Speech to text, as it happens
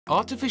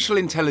Artificial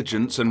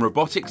intelligence and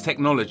robotics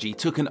technology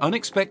took an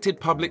unexpected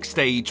public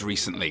stage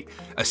recently,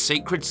 a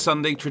sacred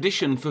Sunday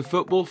tradition for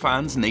football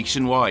fans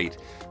nationwide.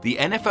 The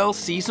NFL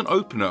season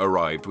opener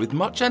arrived with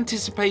much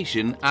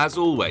anticipation as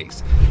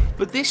always.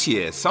 But this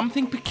year,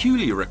 something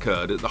peculiar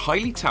occurred at the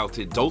highly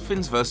touted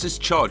Dolphins vs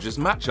Chargers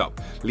matchup,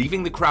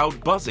 leaving the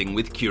crowd buzzing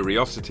with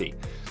curiosity.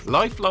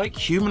 Lifelike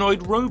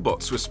humanoid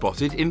robots were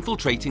spotted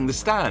infiltrating the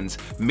stands,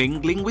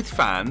 mingling with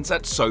fans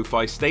at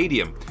SoFi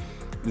Stadium.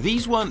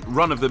 These weren't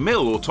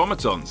run-of-the-mill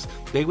automatons,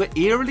 they were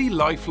eerily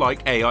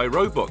lifelike AI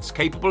robots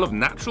capable of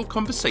natural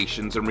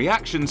conversations and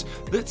reactions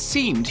that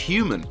seemed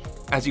human.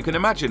 As you can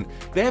imagine,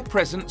 their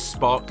presence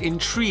sparked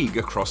intrigue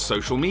across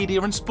social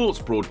media and sports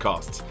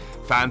broadcasts.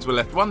 Fans were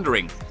left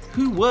wondering,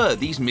 who were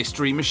these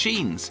mystery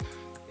machines?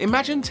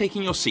 Imagine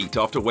taking your seat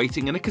after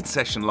waiting in a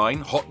concession line,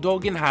 hot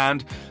dog in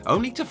hand,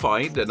 only to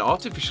find an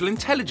artificial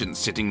intelligence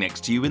sitting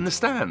next to you in the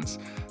stands.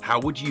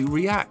 How would you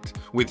react?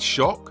 With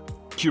shock?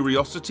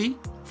 Curiosity?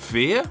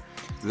 Fear?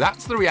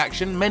 That's the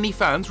reaction many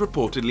fans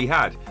reportedly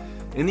had.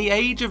 In the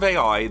age of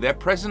AI, their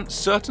presence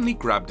certainly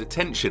grabbed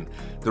attention.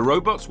 The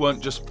robots weren't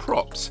just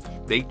props,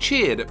 they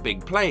cheered at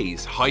big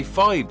plays,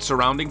 high-fived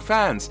surrounding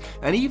fans,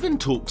 and even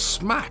talked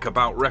smack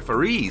about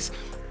referees.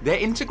 Their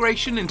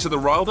integration into the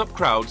riled-up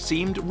crowd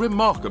seemed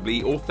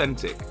remarkably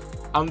authentic.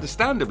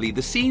 Understandably,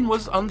 the scene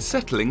was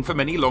unsettling for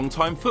many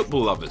long-time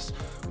football lovers.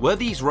 Were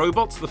these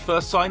robots the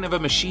first sign of a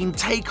machine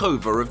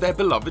takeover of their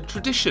beloved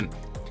tradition?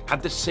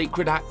 Had the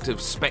sacred act of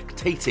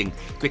spectating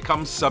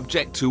become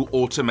subject to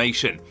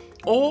automation?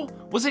 Or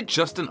was it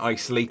just an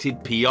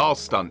isolated PR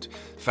stunt?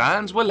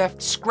 Fans were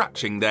left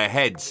scratching their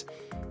heads.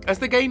 As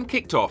the game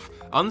kicked off,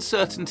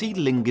 uncertainty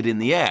lingered in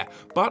the air,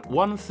 but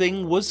one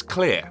thing was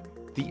clear.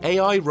 The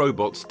AI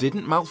robots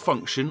didn't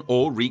malfunction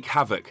or wreak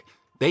havoc.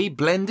 They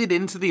blended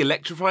into the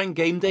electrifying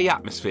game day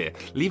atmosphere,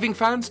 leaving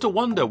fans to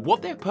wonder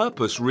what their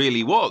purpose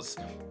really was.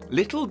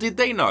 Little did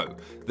they know,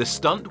 the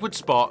stunt would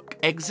spark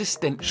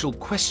existential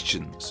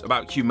questions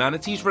about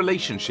humanity's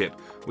relationship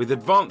with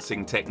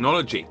advancing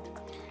technology.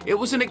 It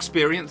was an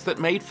experience that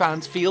made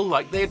fans feel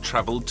like they had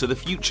travelled to the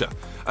future.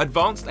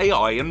 Advanced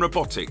AI and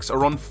robotics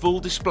are on full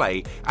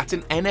display at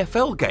an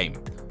NFL game.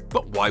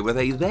 But why were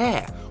they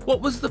there?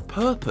 What was the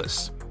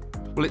purpose?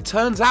 Well, it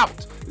turns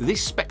out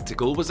this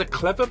spectacle was a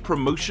clever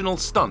promotional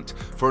stunt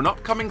for an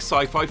upcoming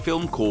sci-fi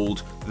film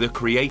called The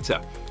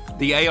Creator.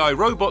 The AI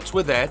robots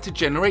were there to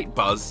generate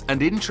buzz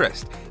and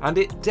interest, and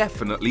it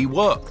definitely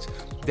worked.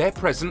 Their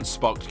presence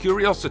sparked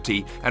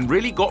curiosity and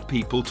really got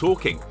people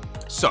talking.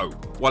 So,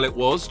 while it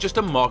was just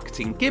a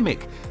marketing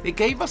gimmick, it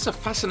gave us a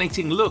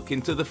fascinating look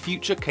into the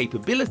future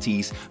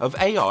capabilities of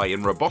AI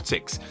and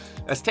robotics.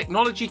 As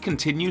technology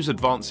continues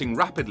advancing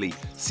rapidly,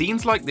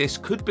 scenes like this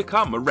could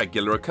become a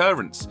regular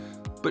occurrence.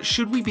 But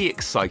should we be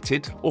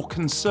excited or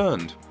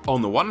concerned?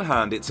 On the one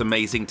hand, it's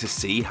amazing to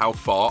see how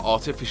far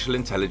artificial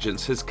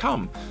intelligence has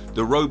come.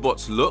 The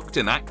robots looked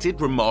and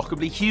acted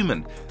remarkably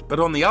human.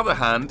 But on the other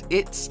hand,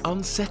 it's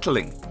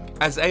unsettling.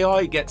 As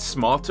AI gets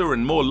smarter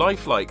and more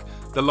lifelike,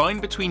 the line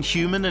between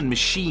human and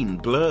machine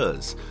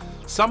blurs.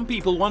 Some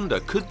people wonder,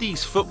 could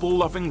these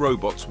football-loving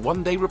robots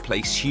one day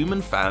replace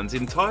human fans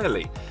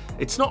entirely?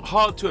 It's not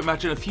hard to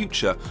imagine a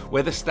future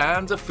where the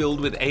stands are filled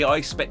with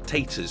AI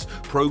spectators,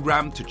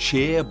 programmed to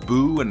cheer,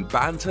 boo and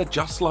banter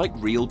just like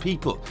real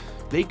people.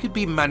 They could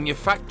be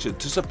manufactured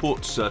to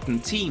support certain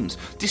teams,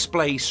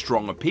 display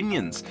strong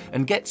opinions,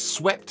 and get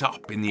swept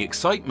up in the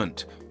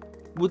excitement.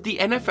 Would the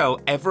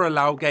NFL ever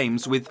allow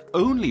games with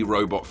only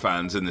robot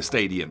fans in the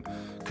stadium?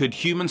 Could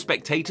human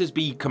spectators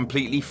be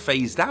completely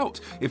phased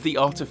out if the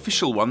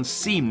artificial ones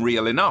seem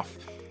real enough?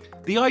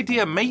 The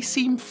idea may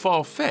seem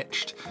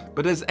far-fetched,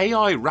 but as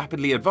AI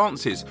rapidly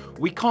advances,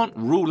 we can't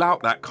rule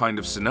out that kind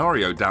of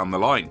scenario down the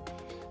line.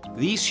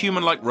 These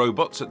human-like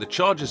robots at the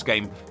Chargers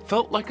game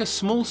felt like a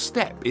small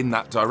step in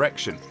that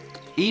direction.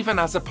 Even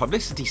as a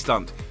publicity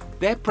stunt,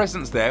 their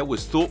presence there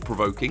was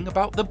thought-provoking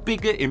about the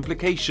bigger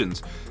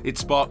implications. It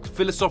sparked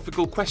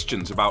philosophical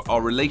questions about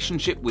our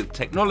relationship with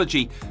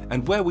technology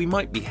and where we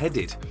might be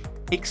headed.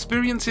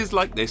 Experiences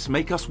like this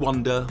make us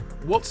wonder,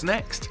 what's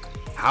next?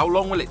 How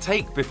long will it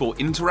take before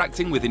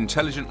interacting with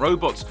intelligent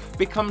robots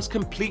becomes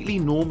completely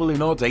normal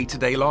in our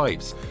day-to-day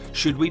lives?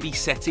 Should we be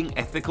setting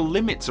ethical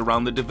limits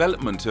around the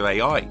development of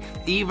AI,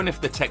 even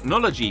if the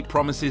technology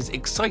promises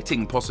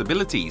exciting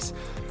possibilities?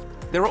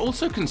 There are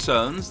also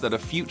concerns that a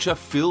future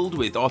filled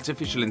with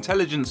artificial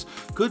intelligence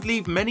could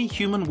leave many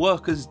human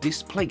workers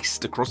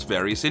displaced across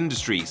various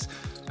industries.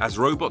 As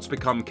robots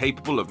become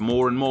capable of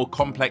more and more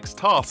complex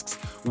tasks,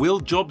 will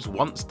jobs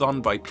once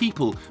done by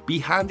people be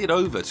handed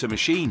over to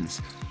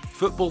machines?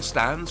 Football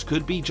stands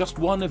could be just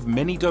one of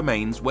many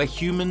domains where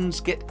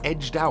humans get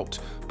edged out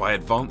by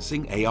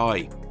advancing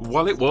AI.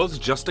 While it was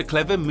just a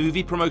clever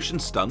movie promotion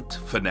stunt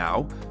for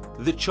now,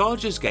 the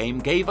Chargers game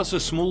gave us a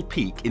small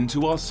peek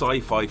into our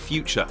sci-fi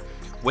future.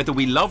 Whether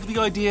we love the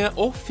idea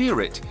or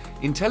fear it,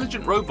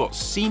 intelligent robots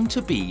seem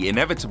to be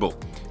inevitable.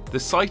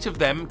 The sight of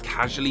them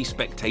casually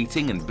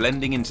spectating and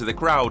blending into the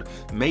crowd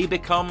may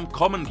become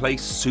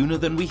commonplace sooner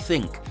than we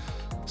think.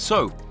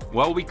 So,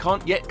 While we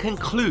can't yet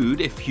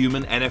conclude if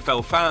human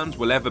NFL fans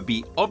will ever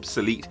be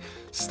obsolete,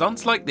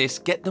 stunts like this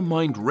get the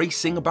mind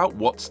racing about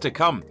what's to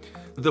come.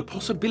 The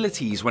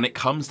possibilities when it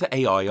comes to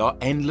AI are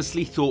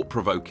endlessly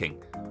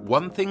thought-provoking.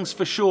 One thing's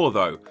for sure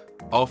though,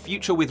 our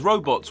future with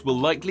robots will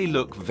likely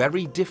look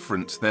very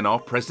different than our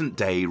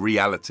present-day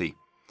reality.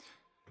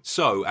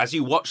 So, as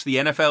you watch the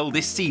NFL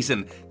this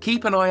season,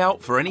 keep an eye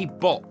out for any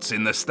bots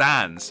in the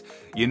stands.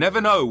 You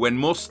never know when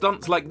more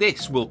stunts like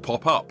this will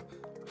pop up.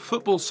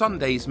 Football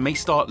Sundays may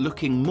start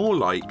looking more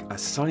like a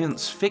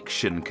science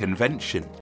fiction convention.